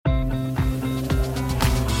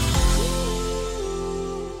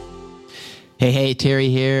Hey, Terry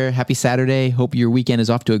here. Happy Saturday. Hope your weekend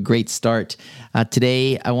is off to a great start.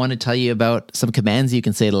 Today, I want to tell you about some commands you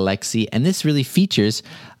can say to Lexi, and this really features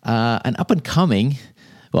an up-and-coming,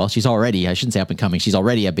 well, she's already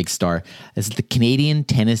a big star. This is the Canadian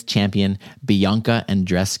tennis champion, Bianca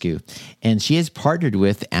Andreescu. And she has partnered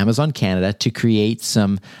with Amazon Canada to create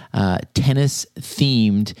some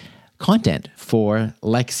tennis-themed content for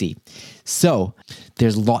Lexi. So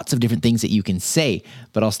there's lots of different things that you can say,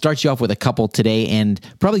 but I'll start you off with a couple today and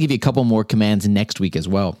probably give you a couple more commands next week as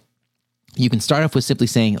well. You can start off with simply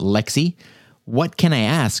saying, Lexi, what can I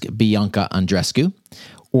ask Bianca Andreescu?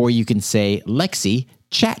 Or you can say, Lexi,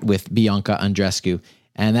 chat with Bianca Andreescu,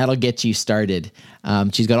 and that'll get you started.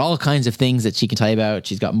 She's got all kinds of things that she can tell you about.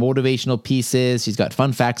 She's got motivational pieces. She's got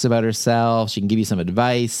fun facts about herself. She can give you some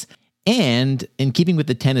advice. And in keeping with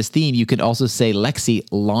the tennis theme, you could also say, Lexi,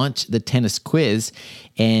 launch the tennis quiz.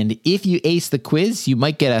 And if you ace the quiz, you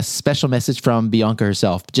might get a special message from Bianca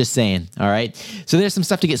herself. Just saying. All right. So there's some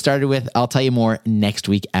stuff to get started with. I'll tell you more next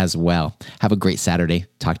week as well. Have a great Saturday.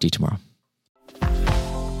 Talk to you tomorrow.